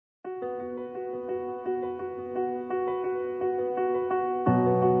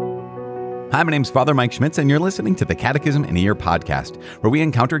Hi, my name's Father Mike Schmitz, and you're listening to the Catechism in a Year podcast, where we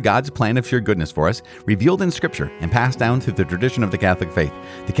encounter God's plan of sheer goodness for us, revealed in Scripture and passed down through the tradition of the Catholic faith.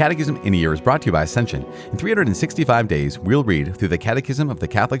 The Catechism in a Year is brought to you by Ascension. In 365 days, we'll read through the Catechism of the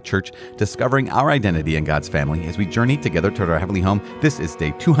Catholic Church, discovering our identity in God's family as we journey together toward our heavenly home. This is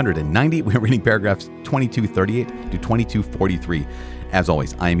day 290. We're reading paragraphs 2238 to 2243. As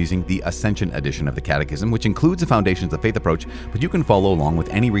always, I am using the Ascension edition of the Catechism, which includes the Foundations of Faith approach, but you can follow along with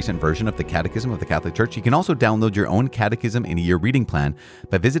any recent version of the Catechism of the Catholic Church. You can also download your own Catechism in a Year reading plan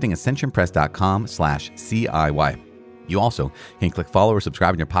by visiting ascensionpress.com/CIY. You also can click follow or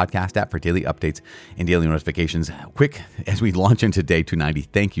subscribe in your podcast app for daily updates and daily notifications. Quick, as we launch into day 290,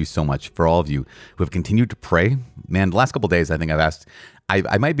 thank you so much for all of you who have continued to pray. Man, the last couple of days, I think I've asked,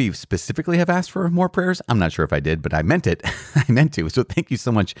 I might be specifically have asked for more prayers. I'm not sure if I did, but I meant it. I meant to. So thank you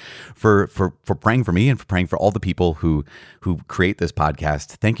so much for praying for me and for praying for all the people who create this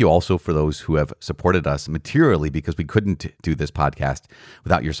podcast. Thank you also for those who have supported us materially, because we couldn't do this podcast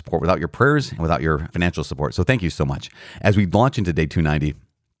without your support, without your prayers, and without your financial support. So thank you so much. As we launch into day 290,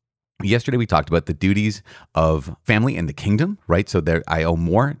 yesterday we talked about the duties of family in the kingdom, right? So there, I owe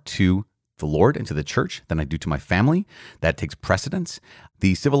more to the Lord and to the church than I do to my family. That takes precedence.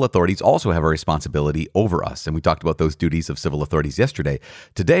 The civil authorities also have a responsibility over us, and we talked about those duties of civil authorities yesterday.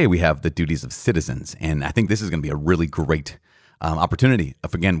 Today, we have the duties of citizens, and I think this is going to be a really great opportunity,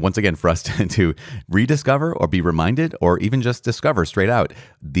 once again, for us to rediscover or be reminded or even just discover straight out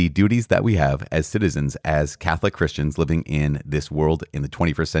the duties that we have as citizens, as Catholic Christians living in this world in the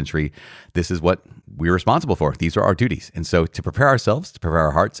 21st century. This is what we're responsible for. These are our duties. And so to prepare ourselves, to prepare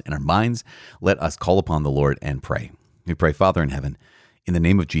our hearts and our minds, let us call upon the Lord and pray. We pray, Father in heaven, in the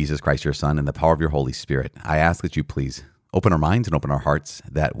name of Jesus Christ, your Son, and the power of your Holy Spirit, I ask that you please open our minds and open our hearts,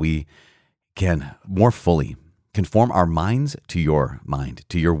 that we can more fully conform our minds to your mind,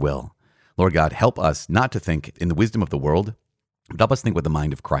 to your will. Lord God, help us not to think in the wisdom of the world, but help us think with the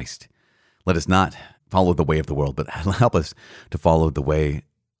mind of Christ. Let us not follow the way of the world, but help us to follow the way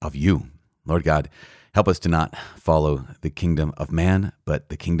of you. Lord God, help us to not follow the kingdom of man, but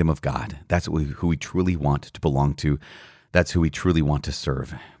the kingdom of God. That's who we truly want to belong to. That's who we truly want to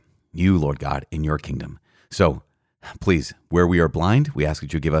serve. You, Lord God, in your kingdom. So please, where we are blind, we ask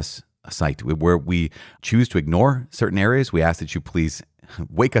that you give us a sight. Where we choose to ignore certain areas, we ask that you please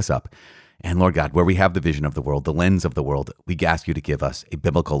wake us up. And Lord God, where we have the vision of the world, the lens of the world, we ask you to give us a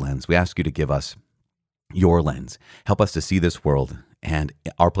biblical lens. We ask you to give us your lens. Help us to see this world and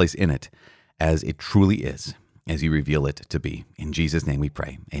our place in it as it truly is, as you reveal it to be. In Jesus' name we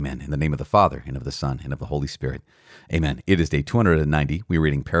pray. Amen. In the name of the Father, and of the Son, and of the Holy Spirit. Amen. It is day 290. We're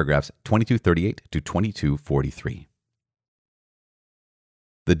reading paragraphs 2238 to 2243.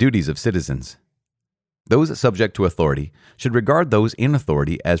 The duties of citizens. Those subject to authority should regard those in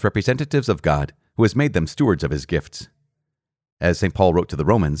authority as representatives of God, who has made them stewards of his gifts. As St. Paul wrote to the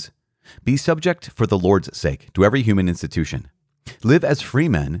Romans, be subject for the Lord's sake to every human institution. Live as free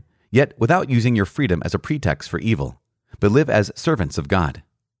men, yet without using your freedom as a pretext for evil, but live as servants of God.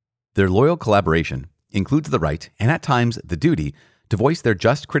 Their loyal collaboration includes the right, and at times the duty, to voice their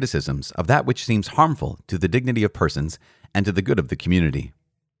just criticisms of that which seems harmful to the dignity of persons and to the good of the community.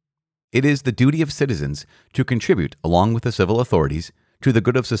 It is the duty of citizens to contribute, along with the civil authorities, to the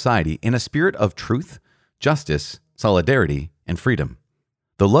good of society in a spirit of truth, justice, solidarity, and freedom.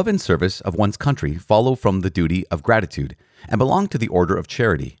 The love and service of one's country follow from the duty of gratitude and belong to the order of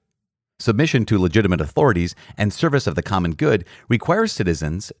charity. Submission to legitimate authorities and service of the common good requires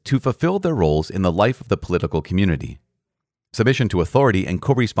citizens to fulfill their roles in the life of the political community. Submission to authority and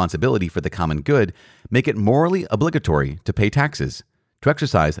co-responsibility for the common good make it morally obligatory to pay taxes, to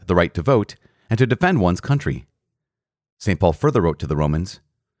exercise the right to vote, and to defend one's country. St. Paul further wrote to the Romans,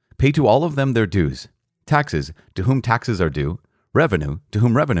 pay to all of them their dues, taxes to whom taxes are due, revenue to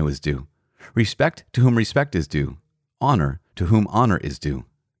whom revenue is due, respect to whom respect is due, honor to whom honor is due.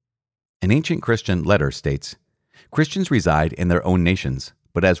 An ancient Christian letter states, Christians reside in their own nations,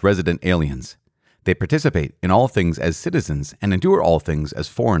 but as resident aliens. They participate in all things as citizens and endure all things as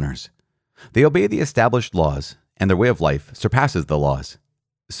foreigners. They obey the established laws, and their way of life surpasses the laws.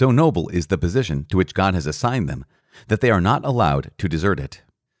 So noble is the position to which God has assigned them that they are not allowed to desert it.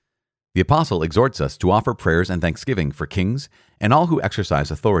 The apostle exhorts us to offer prayers and thanksgiving for kings and all who exercise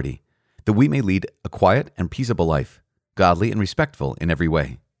authority, that we may lead a quiet and peaceable life, godly and respectful in every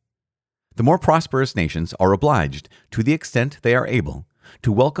way. The more prosperous nations are obliged, to the extent they are able,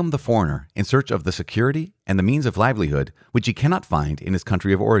 to welcome the foreigner in search of the security and the means of livelihood which he cannot find in his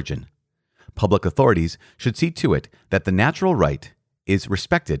country of origin. Public authorities should see to it that the natural right is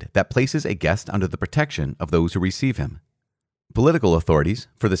respected that places a guest under the protection of those who receive him. Political authorities,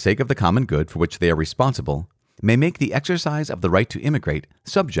 for the sake of the common good for which they are responsible, may make the exercise of the right to immigrate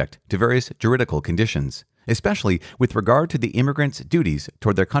subject to various juridical conditions, especially with regard to the immigrant's duties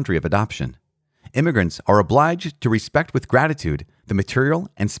toward their country of adoption. Immigrants are obliged to respect with gratitude the material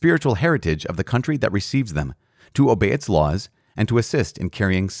and spiritual heritage of the country that receives them, to obey its laws, and to assist in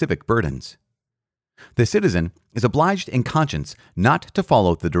carrying civic burdens. The citizen is obliged in conscience not to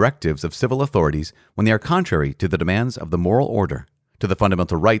follow the directives of civil authorities when they are contrary to the demands of the moral order, to the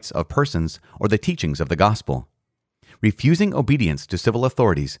fundamental rights of persons, or the teachings of the gospel. Refusing obedience to civil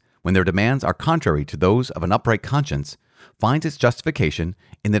authorities when their demands are contrary to those of an upright conscience finds its justification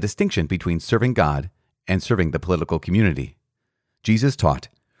in the distinction between serving God and serving the political community. Jesus taught,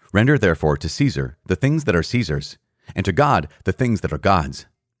 "Render therefore to Caesar the things that are Caesar's, and to God the things that are God's."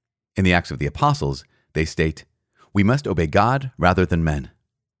 In the Acts of the Apostles, they state, "We must obey God rather than men."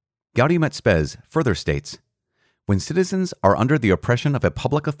 Gaudium et Spes further states, "When citizens are under the oppression of a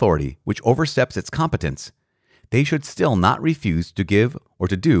public authority which oversteps its competence, they should still not refuse to give or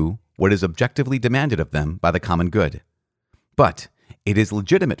to do what is objectively demanded of them by the common good. But it is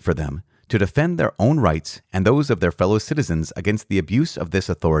legitimate for them to defend their own rights and those of their fellow citizens against the abuse of this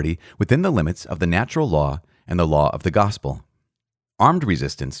authority within the limits of the natural law and the law of the gospel. Armed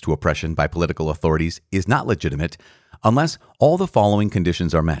resistance to oppression by political authorities is not legitimate unless all the following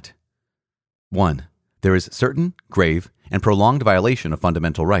conditions are met. 1. There is certain, grave, and prolonged violation of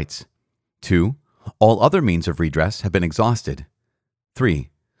fundamental rights. 2. All other means of redress have been exhausted. 3.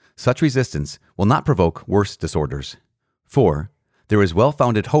 Such resistance will not provoke worse disorders. 4. There is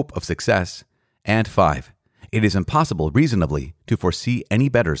well-founded hope of success. And 5. It is impossible reasonably to foresee any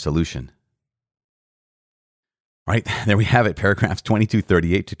better solution. All right, there we have it, paragraphs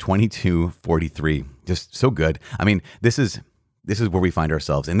 2238 to 2243. Just so good. I mean, this is where we find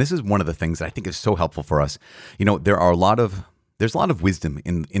ourselves, and this is one of the things that I think is so helpful for us. You know, there's a lot of wisdom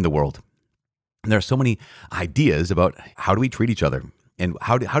in the world. And there are so many ideas about how do we treat each other, and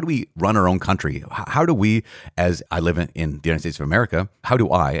how do we run our own country? How do we, as I live in the United States of America, how do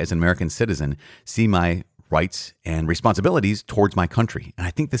I, as an American citizen, see my rights and responsibilities towards my country? And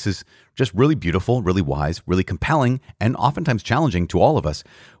I think this is just really beautiful, really wise, really compelling, and oftentimes challenging to all of us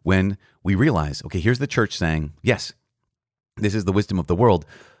when we realize, okay, here's the church saying, yes, this is the wisdom of the world,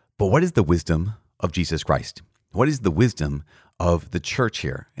 but what is the wisdom of Jesus Christ? What is the wisdom of the church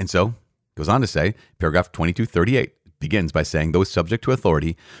here? And so it goes on to say, paragraph 2238 begins by saying those subject to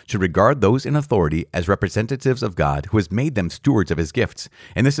authority should regard those in authority as representatives of God who has made them stewards of his gifts.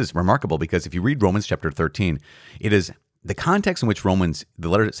 And this is remarkable because if you read Romans chapter 13, it is the context in which St.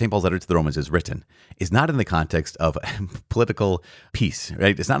 Paul's letter to the Romans is written is not in the context of political peace,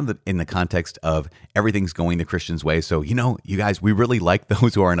 right? It's not in the context of everything's going the Christian's way. So, you guys, we really like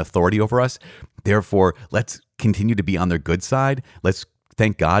those who are in authority over us. Therefore, let's continue to be on their good side. Let's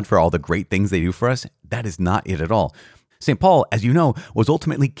thank God for all the great things they do for us. That is not it at all. St. Paul, as you know, was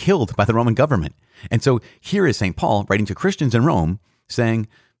ultimately killed by the Roman government. And so here is St. Paul writing to Christians in Rome saying,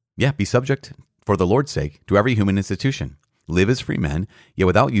 yeah, be subject for the Lord's sake to every human institution. Live as free men, yet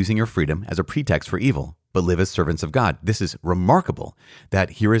without using your freedom as a pretext for evil, but live as servants of God. This is remarkable that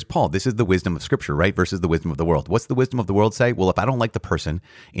here is Paul. This is the wisdom of Scripture, right? Versus the wisdom of the world. What's the wisdom of the world say? Well, if I don't like the person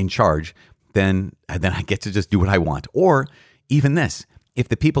in charge, then I get to just do what I want. Or even this, if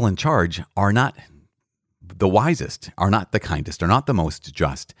the people in charge are not the wisest, are not the kindest, are not the most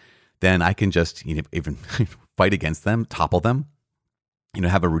just, then I can just even fight against them, topple them,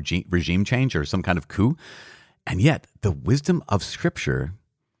 have a regime change or some kind of coup. And yet the wisdom of Scripture,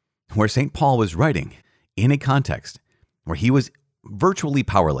 where St. Paul was writing in a context where he was virtually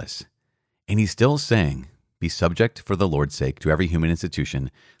powerless, and he's still saying, be subject for the Lord's sake to every human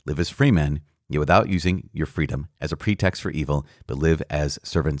institution, live as free men, yet without using your freedom as a pretext for evil, but live as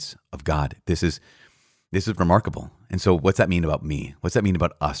servants of God. This is remarkable. And so what's that mean about me? What's that mean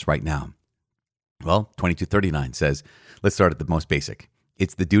about us right now? Well, 2239 says, let's start at the most basic.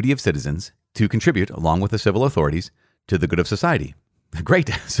 It's the duty of citizens to contribute, along with the civil authorities, to the good of society. Great.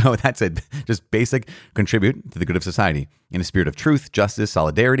 So that's it. Just basic, contribute to the good of society in a spirit of truth, justice,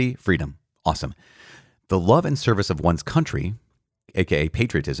 solidarity, freedom. Awesome. The love and service of one's country, aka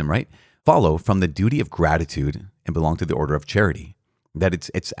patriotism, right, follow from the duty of gratitude and belong to the order of charity. That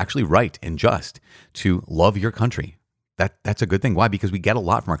it's actually right and just to love your country. That's a good thing. Why? Because we get a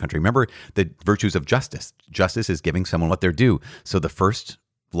lot from our country. Remember the virtues of justice. Justice is giving someone what they're due. So the first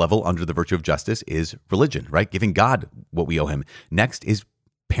level under the virtue of justice is religion, right? Giving God what we owe him. Next is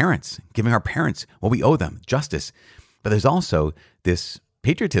parents, giving our parents what we owe them, justice. But there's also this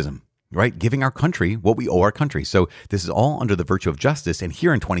patriotism, right? Giving our country what we owe our country. So this is all under the virtue of justice. And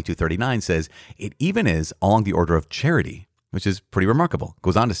here in 2239 says it even is along the order of charity. which is pretty remarkable.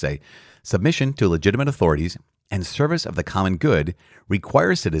 Goes on to say, submission to legitimate authorities and service of the common good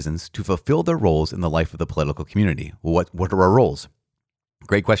requires citizens to fulfill their roles in the life of the political community. What are our roles?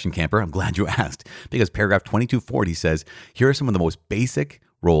 Great question, Camper. I'm glad you asked, because paragraph 2240 says, here are some of the most basic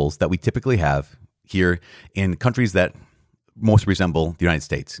roles that we typically have here in countries that most resemble the United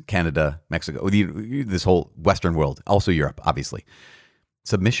States, Canada, Mexico, this whole Western world, also Europe, obviously.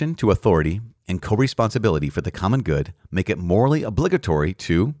 Submission to authority and co-responsibility for the common good make it morally obligatory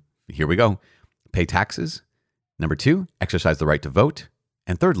to, here we go, pay taxes. Number 2, exercise the right to vote.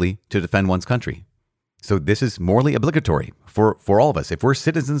 And thirdly, to defend one's country. So this is morally obligatory for all of us. If we're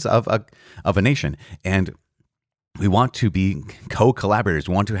citizens of a nation and we want to be co-collaborators,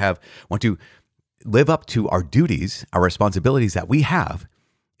 we want to live up to our duties, our responsibilities that we have,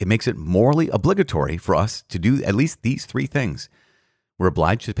 it makes it morally obligatory for us to do at least these 3 things. We're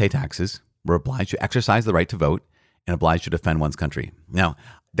obliged to pay taxes, we're obliged to exercise the right to vote, and obliged to defend one's country. Now,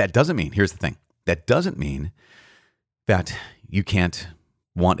 that doesn't mean, here's the thing, that doesn't mean that you can't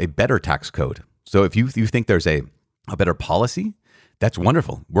want a better tax code. So if you think there's a better policy, that's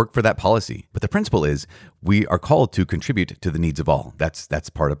wonderful. Work for that policy. But the principle is we are called to contribute to the needs of all. That's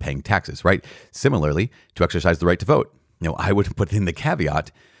part of paying taxes, right? Similarly, to exercise the right to vote. I would put in the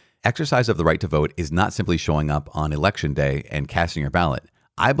caveat, exercise of the right to vote is not simply showing up on election day and casting your ballot.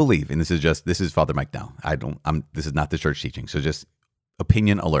 I believe, and this is Father Mike now. This is not the church teaching. So just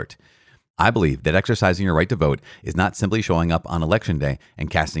opinion alert. I believe that exercising your right to vote is not simply showing up on election day and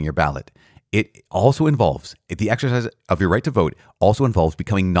casting your ballot. It also involves, the exercise of your right to vote also involves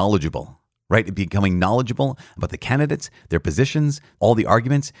becoming knowledgeable, right? Becoming knowledgeable about the candidates, their positions, all the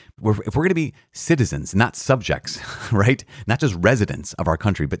arguments. If we're going to be citizens, not subjects, right? Not just residents of our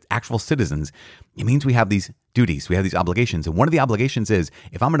country, but actual citizens, it means we have these duties, we have these obligations. And one of the obligations is,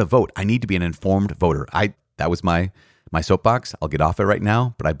 if I'm going to vote, I need to be an informed voter. That was my soapbox. I'll get off it right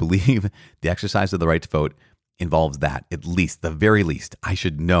now, but I believe the exercise of the right to vote involves that. At least, the very least, I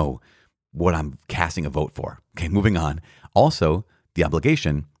should know what I'm casting a vote for. Okay, moving on. Also, the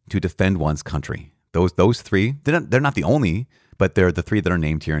obligation to defend one's country. Those 3, they're not the only, but they're the 3 that are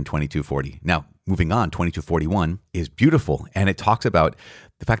named here in 2240. Now, moving on, 2241 is beautiful, and it talks about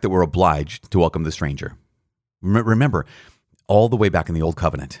the fact that we're obliged to welcome the stranger. Remember, all the way back in the Old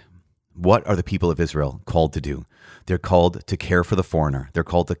Covenant, what are the people of Israel called to do? They're called to care for the foreigner. They're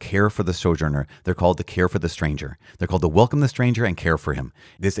called to care for the sojourner. They're called to care for the stranger. They're called to welcome the stranger and care for him.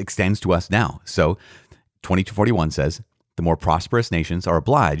 This extends to us now. So 2241 says, the more prosperous nations are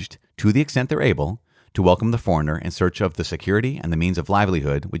obliged, to the extent they're able, to welcome the foreigner in search of the security and the means of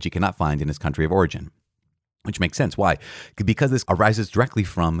livelihood which he cannot find in his country of origin. Which makes sense. Why? Because this arises directly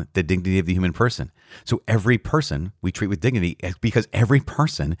from the dignity of the human person. So every person we treat with dignity because every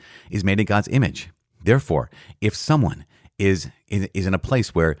person is made in God's image. Therefore, if someone is in a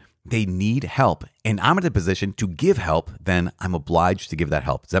place where they need help and I'm in a position to give help, then I'm obliged to give that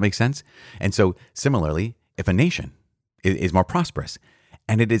help. Does that make sense? And so similarly, if a nation is more prosperous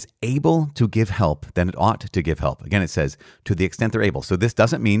and it is able to give help, then it ought to give help. Again, it says to the extent they're able. So this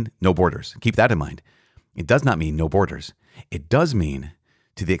doesn't mean no borders. Keep that in mind. It does not mean no borders. It does mean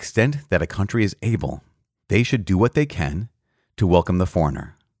to the extent that a country is able, they should do what they can to welcome the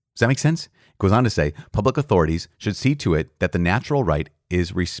foreigner. Does that make sense? It goes on to say, public authorities should see to it that the natural right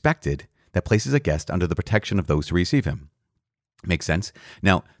is respected that places a guest under the protection of those who receive him. Makes sense?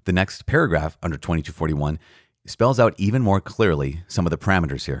 Now, the next paragraph under 2241 spells out even more clearly some of the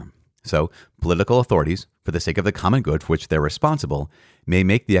parameters here. So, political authorities, for the sake of the common good for which they're responsible, may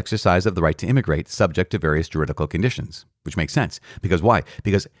make the exercise of the right to immigrate subject to various juridical conditions, which makes sense. Because why?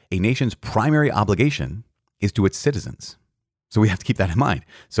 Because a nation's primary obligation is to its citizens. So we have to keep that in mind.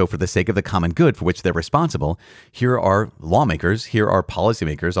 So for the sake of the common good for which they're responsible, here are lawmakers, here are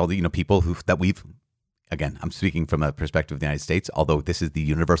policymakers, all the people that we've, again, I'm speaking from a perspective of the United States, although this is the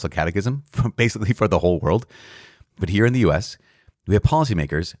universal catechism, basically for the whole world. But here in the U.S., we have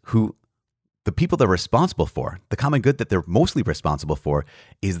policymakers who, the people they're responsible for, the common good that they're mostly responsible for,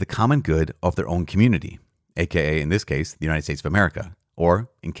 is the common good of their own community, aka in this case, the United States of America. Or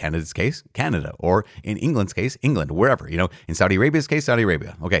in Canada's case, Canada. Or in England's case, England, wherever. In Saudi Arabia's case, Saudi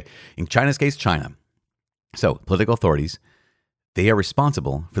Arabia. Okay. In China's case, China. So political authorities, they are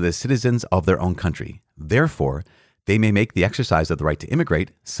responsible for the citizens of their own country. Therefore, they may make the exercise of the right to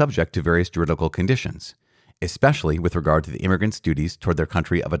immigrate subject to various juridical conditions, especially with regard to the immigrant's duties toward their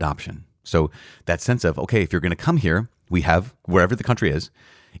country of adoption. So that sense of, okay, if you're going to come here, we have, wherever the country is,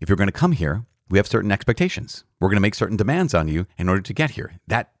 if you're going to come here, we have certain expectations. We're going to make certain demands on you in order to get here.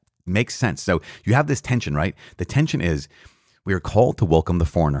 That makes sense. So you have this tension, right? The tension is we are called to welcome the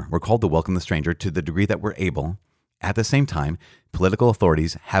foreigner. We're called to welcome the stranger to the degree that we're able. At the same time, political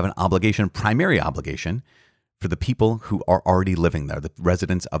authorities have an obligation, primary obligation, for the people who are already living there, the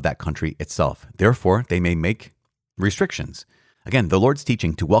residents of that country itself. Therefore, they may make restrictions. Again, the Lord's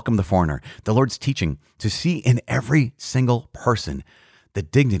teaching to welcome the foreigner, the Lord's teaching to see in every single person the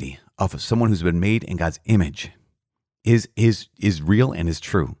dignity of someone who's been made in God's image is real and is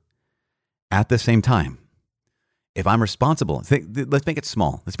true. At the same time, if I'm responsible, let's make it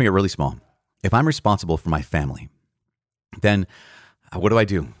small. Let's make it really small. If I'm responsible for my family, then what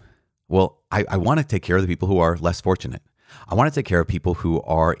do? Well, I want to take care of the people who are less fortunate. I want to take care of people who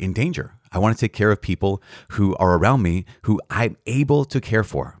are in danger. I want to take care of people who are around me who I'm able to care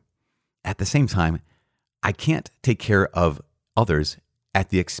for. At the same time, I can't take care of others at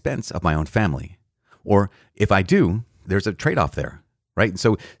the expense of my own family. Or if I do, there's a trade-off there, right? And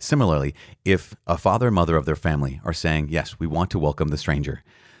so similarly, if a father and mother of their family are saying, yes, we want to welcome the stranger,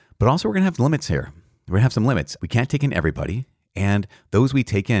 but also we're going to have limits here. We're going to have some limits. We can't take in everybody. And those we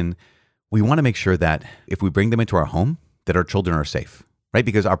take in, we want to make sure that if we bring them into our home, that our children are safe, right?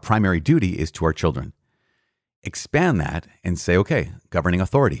 Because our primary duty is to our children. Expand that and say, okay, governing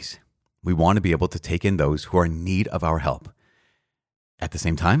authorities, we want to be able to take in those who are in need of our help. At the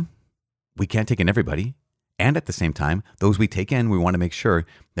same time, we can't take in everybody. And at the same time, those we take in, we want to make sure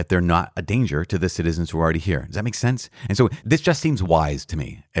that they're not a danger to the citizens who are already here. Does that make sense? And so this just seems wise to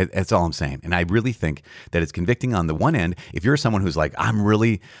me. That's all I'm saying. And I really think that it's convicting on the one end. If you're someone who's like, I'm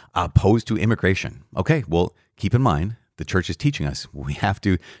really opposed to immigration. Okay, well, keep in mind, the church is teaching us we have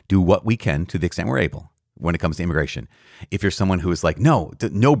to do what we can to the extent we're able when it comes to immigration. If you're someone who is like, no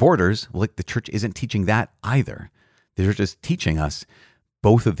borders, well, like the church isn't teaching that either. They're just teaching us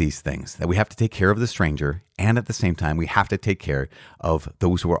both of these things, that we have to take care of the stranger, and at the same time, we have to take care of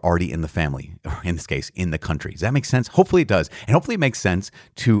those who are already in the family, or in this case, in the country. Does that make sense? Hopefully it does. And hopefully it makes sense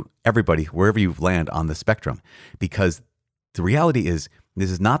to everybody, wherever you land on the spectrum. Because the reality is,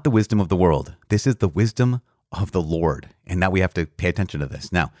 this is not the wisdom of the world. This is the wisdom of the Lord. And now we have to pay attention to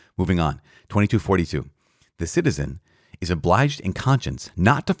this. Now, moving on, 2242. The citizen is obliged in conscience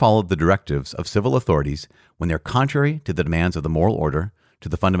not to follow the directives of civil authorities when they're contrary to the demands of the moral order, to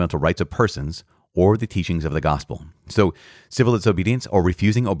the fundamental rights of persons, or the teachings of the gospel. So civil disobedience or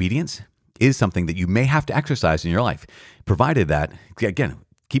refusing obedience is something that you may have to exercise in your life, provided that, again,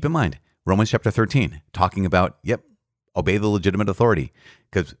 keep in mind, Romans chapter 13, talking about, obey the legitimate authority,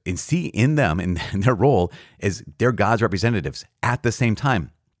 because see in them, in their role, as they're God's representatives. At the same time,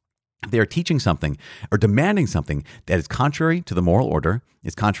 they are teaching something or demanding something that is contrary to the moral order,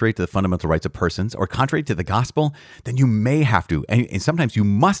 is contrary to the fundamental rights of persons, or contrary to the gospel, then you may have to, and sometimes you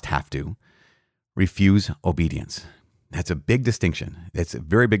must have to, refuse obedience. That's a big distinction. It's a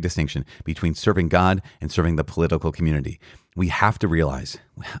very big distinction between serving God and serving the political community. We have to realize,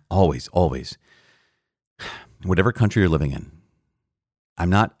 always, whatever country you're living in, I'm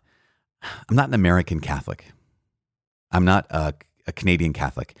not an American Catholic. I'm not a Canadian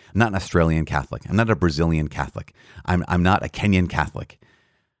Catholic. I'm not an Australian Catholic. I'm not a Brazilian Catholic. I'm not a Kenyan Catholic.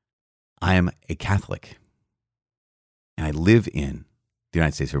 I am a Catholic. And I live in the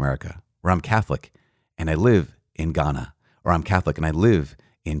United States of America, or I'm Catholic and I live in Ghana, or I'm Catholic and I live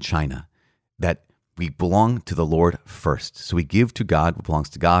in China. That we belong to the Lord first. So we give to God what belongs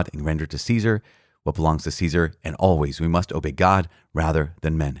to God and render to Caesar what belongs to Caesar. And always we must obey God rather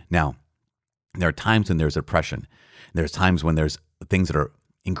than men. Now, there are times when there's oppression. There's times when there's things that are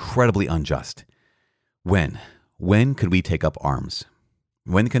incredibly unjust. When could we take up arms?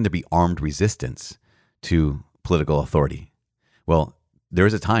 When can there be armed resistance to political authority? Well, there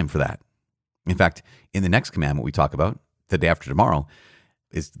is a time for that. In fact, in the next commandment we talk about, the day after tomorrow,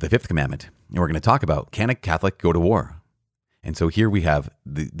 is the fifth commandment. And we're going to talk about, can a Catholic go to war? And so here we have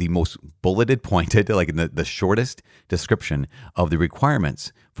the most bulleted, pointed, like the shortest description of the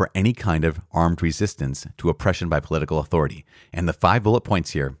requirements for any kind of armed resistance to oppression by political authority. And the 5 bullet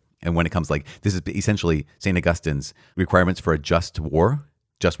points here, and when it comes this is essentially St. Augustine's requirements for a just war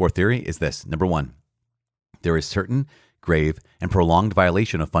theory is this. Number 1, there is certain grave and prolonged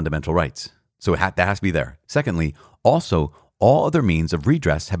violation of fundamental rights. So that has to be there. Secondly, also, all other means of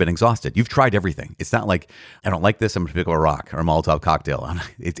redress have been exhausted. You've tried everything. It's not like, I don't like this, I'm going to pick up a rock or a Molotov cocktail.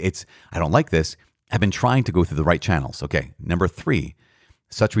 I don't like this. I've been trying to go through the right channels. Okay. Number 3,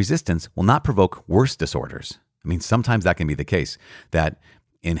 such resistance will not provoke worse disorders. I mean, sometimes that can be the case, that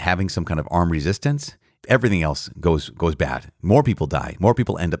in having some kind of armed resistance, everything else goes bad. More people die. More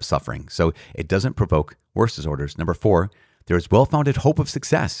people end up suffering. So it doesn't provoke worse disorders. Number 4, there is well-founded hope of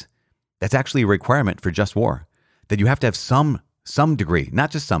success. That's actually a requirement for just war. That you have to have some degree,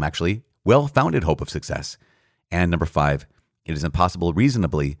 not just some actually, well-founded hope of success. And number 5, it is impossible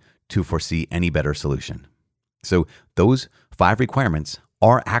reasonably to foresee any better solution. So those 5 requirements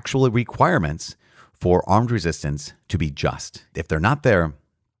are actual requirements for armed resistance to be just. If they're not there,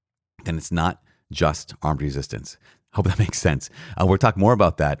 then it's not just armed resistance. Hope that makes sense. We'll talk more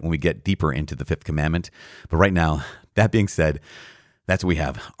about that when we get deeper into the 5th commandment. But right now, that being said, that's what we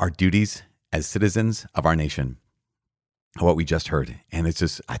have. Our duties as citizens of our nation are what we just heard. And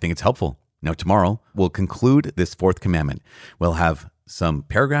I think it's helpful. Now, tomorrow, we'll conclude this 4th commandment. We'll have some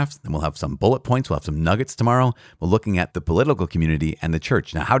paragraphs, then we'll have some bullet points. We'll have some nuggets tomorrow. We're looking at the political community and the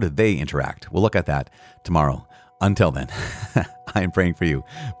church. Now, how do they interact? We'll look at that tomorrow. Until then, I am praying for you.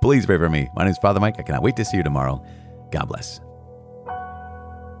 Please pray for me. My name is Father Mike. I cannot wait to see you tomorrow. God bless.